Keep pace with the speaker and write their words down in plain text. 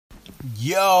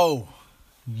Yo,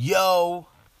 yo,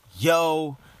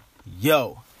 yo,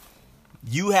 yo.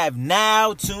 You have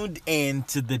now tuned in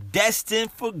to the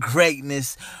Destined for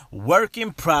Greatness Work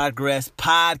in Progress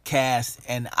podcast,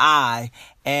 and I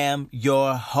am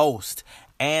your host,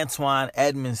 Antoine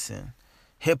Edmondson,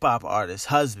 hip-hop artist,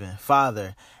 husband,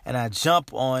 father, and I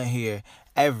jump on here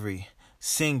every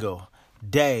single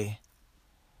day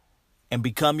and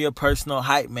become your personal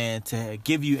hype man to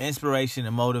give you inspiration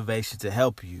and motivation to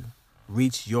help you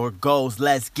reach your goals.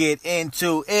 Let's get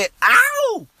into it.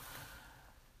 Ow!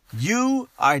 You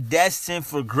are destined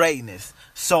for greatness.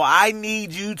 So I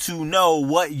need you to know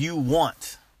what you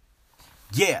want.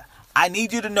 Yeah, I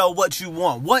need you to know what you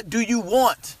want. What do you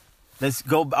want? Let's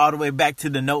go all the way back to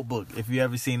The Notebook. If you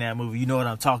ever seen that movie, you know what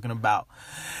I'm talking about.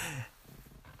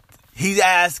 He's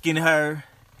asking her,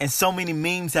 and so many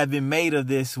memes have been made of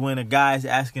this when a guy is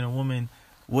asking a woman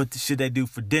what should they do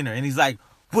for dinner. And he's like,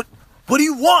 What do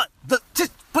you want?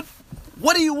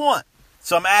 What do you want?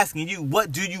 So I'm asking you,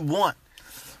 what do you want?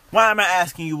 Why am I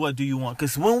asking you, what do you want?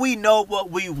 Because when we know what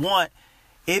we want,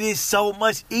 it is so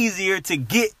much easier to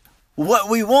get what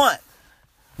we want.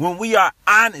 When we are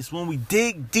honest, when we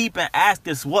dig deep and ask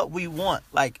us what we want.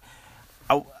 Like,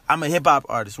 I'm a hip-hop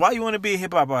artist. Why you want to be a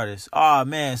hip-hop artist? Oh,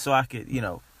 man, so I could,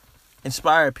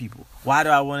 inspire people. Why do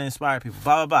I want to inspire people?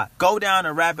 Blah, blah, blah. Go down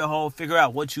a rabbit hole, figure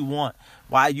out what you want,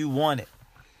 why you want it.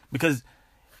 Because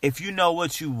if you know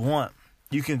what you want,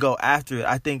 you can go after it.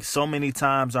 I think so many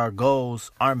times our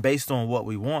goals aren't based on what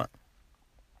we want.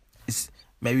 It's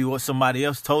maybe what somebody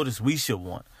else told us we should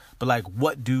want. But like,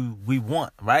 what do we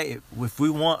want, right? If we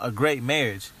want a great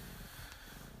marriage,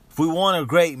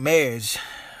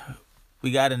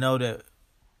 we got to know that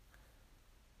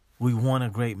we want a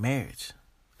great marriage.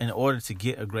 In order to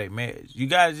get a great marriage, you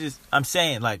got to I'm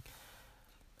saying, like,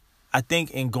 I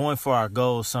think in going for our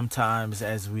goals, sometimes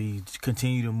as we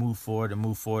continue to move forward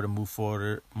with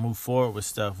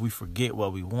stuff, we forget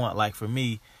what we want. Like for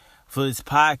me, for this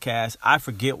podcast, I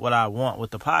forget what I want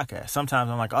with the podcast.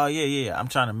 Sometimes I'm like, oh yeah, I'm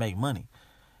trying to make money.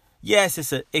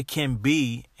 Yes, it can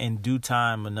be in due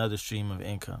time another stream of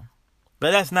income.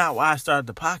 But that's not why I started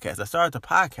the podcast. I started the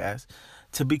podcast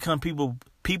to become people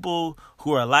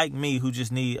who are like me, who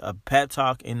just need a pep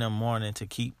talk in the morning to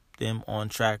keep them on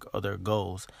track of their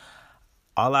goals.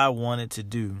 All I wanted to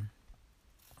do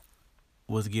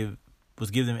was give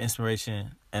them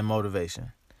inspiration and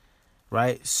motivation,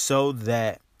 right? So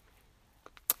that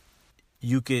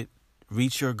you could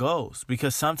reach your goals.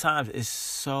 Because sometimes it's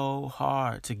so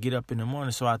hard to get up in the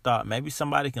morning. So I thought maybe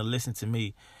somebody can listen to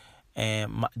me,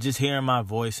 and just hearing my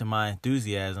voice and my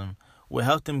enthusiasm will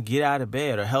help them get out of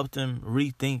bed or help them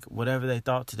rethink whatever they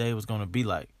thought today was going to be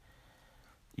like.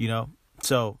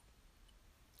 So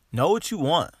know what you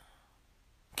want.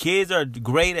 Kids are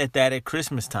great at that at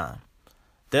Christmas time.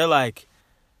 They're like,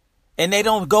 and they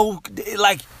don't go,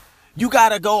 like, you got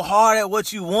to go hard at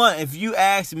what you want. If you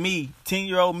ask me,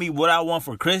 10-year-old me, what I want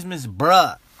for Christmas,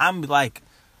 bruh, I'm like,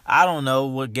 I don't know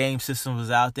what game system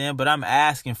was out there, but I'm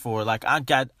asking for it. Like, I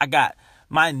got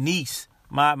my niece,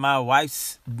 my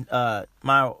wife's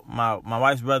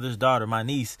wife's brother's daughter, my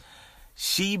niece,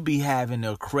 she be having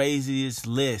the craziest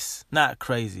list. Not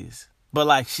craziest, but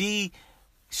like she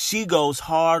goes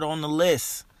hard on the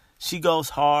list. She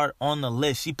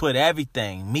put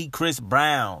everything. Meet Chris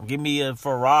Brown. Give me a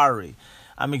Ferrari.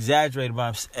 I'm exaggerating,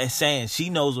 but I'm saying she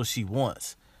knows what she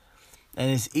wants.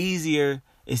 And it's easier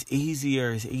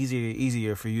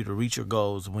for you to reach your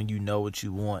goals when you know what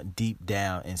you want deep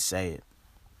down and say it.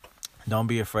 Don't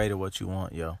be afraid of what you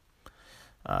want, yo.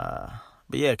 But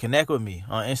yeah, connect with me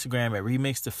on Instagram at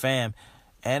RemixTheFam.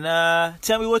 And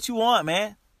tell me what you want,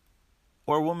 man.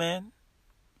 Or woman.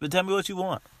 But tell me what you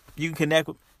want. You can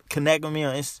connect with me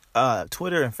on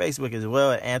Twitter and Facebook as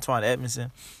well at Antoine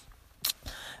Edmondson.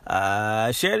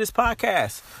 Share this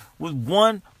podcast with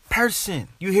one person.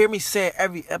 You hear me say it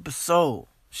every episode.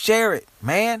 Share it,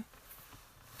 man.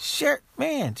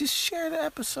 Just share the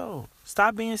episode.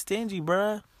 Stop being stingy,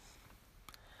 bruh.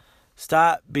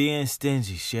 Stop being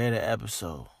stingy. Share the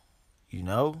episode.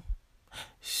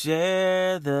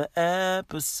 Share the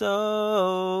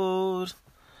episode.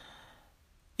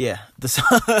 Yeah, the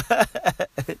song.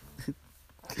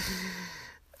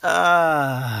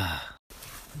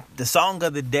 The song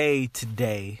of the day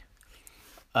today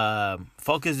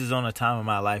focuses on a time in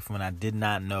my life when I did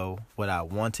not know what I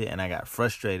wanted, and I got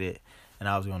frustrated, and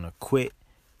I was going to quit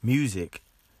music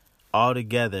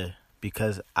altogether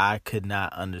because I could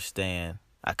not understand.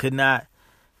 I could not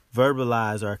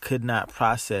verbalize, or I could not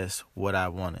process what I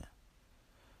wanted.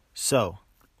 So,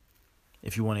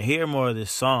 if you want to hear more of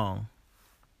this song,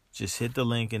 just hit the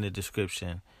link in the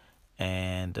description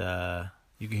and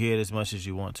You can hear it as much as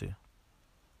you want to.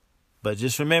 But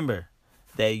just remember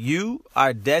that you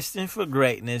are destined for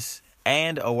greatness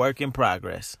and a work in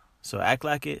progress. So act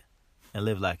like it and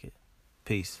live like it.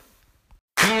 Peace.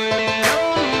 Yeah.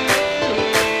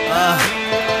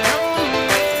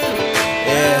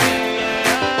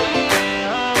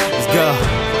 Let's go.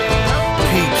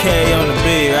 PK on the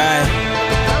beat, right?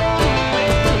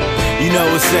 You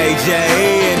know it's AJ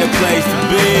in the place to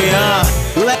be,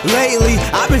 Lately,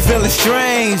 I've been feeling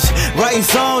strange. Writing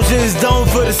songs just don't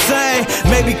feel the same.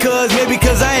 Maybe cause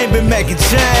I ain't been making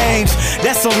change.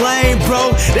 That's so lame,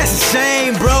 bro. That's a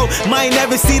shame, bro. Might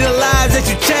never see the lives that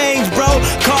you change, bro.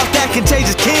 Caught that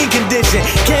contagious king condition.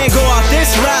 Can't go off this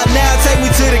route now, take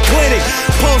me to the clinic.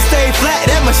 Post stay flat,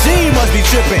 that machine must be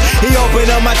tripping. He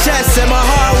opened up my chest and my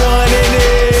heart wanted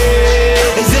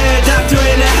it. Is there a doctor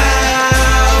in the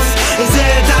house? Is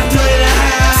there a doctor in the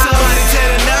house? Somebody tell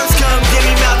the nurse come get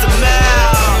me mouth to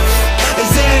mouth. Is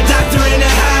there a doctor in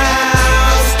the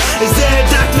house? Is there a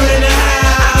doctor in the house?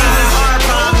 I got a heart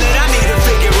problem that I need to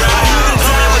figure out.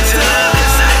 Tell me what you love,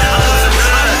 'cause I'm losing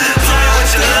blood. Tell me what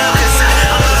you love, 'cause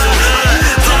I'm losing blood.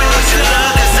 Tell me what you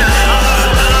love, 'cause I'm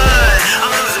losing blood.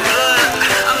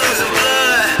 I'm losing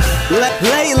blood.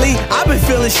 Lately, I've been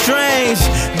feeling strange.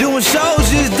 Doing shows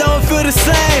just don't feel the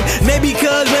same. Maybe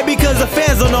cause the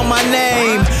fans don't know my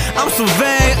name. I'm so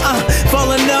vain,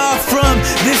 falling off from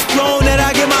this throne that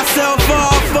I get myself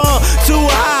off on. Too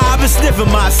high, I've been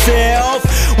sniffing myself.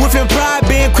 Within pride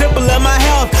being crippled in my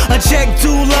health. Unchecked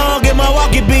too long and my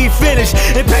walk can be finished.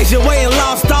 Impatient waiting,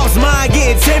 lost thoughts, mind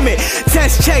getting timid.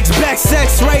 Test checks, back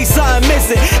sex, ray, something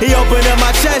missing. He opened up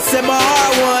my chest and my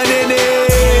heart wanted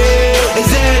it. Is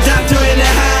there a doctor in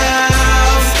the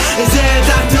house? Is there a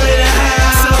doctor in the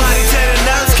house? Somebody tell the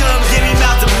nurse come give me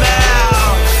mouth to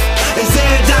mouth. Is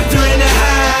there a doctor in the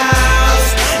house?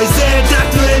 Is there a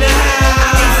doctor in the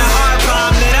house? I got a heart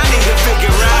problem that I need to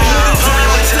figure out. Tell me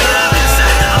what you love, 'cause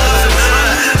I'm losing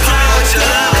blood. Tell me what you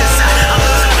love, 'cause I'm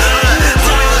losing blood.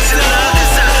 Tell me what you love,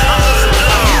 'cause I'm losing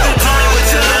blood. Tell me what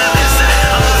you love, 'cause I'm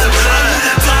losing blood.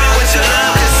 Tell me what you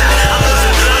love, 'cause I'm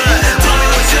losing blood. Tell me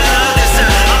what you love, 'cause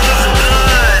I'm losing blood.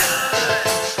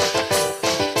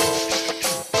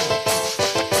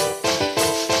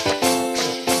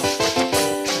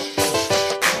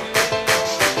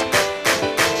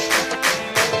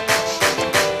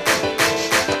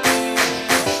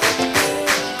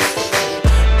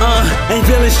 Ain't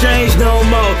feeling strange no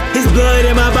more. His blood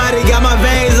in my body got my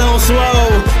veins on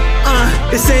swole.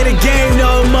 This ain't a game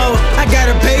no more. I got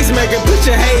a pacemaker, put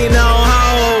your hating on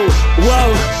hold.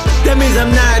 Whoa, that means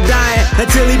I'm not dying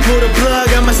until he pull the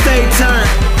plug, I'ma stay turned.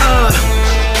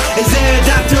 Is there a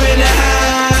doctor in the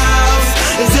house?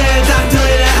 Is there a doctor in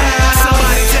the house?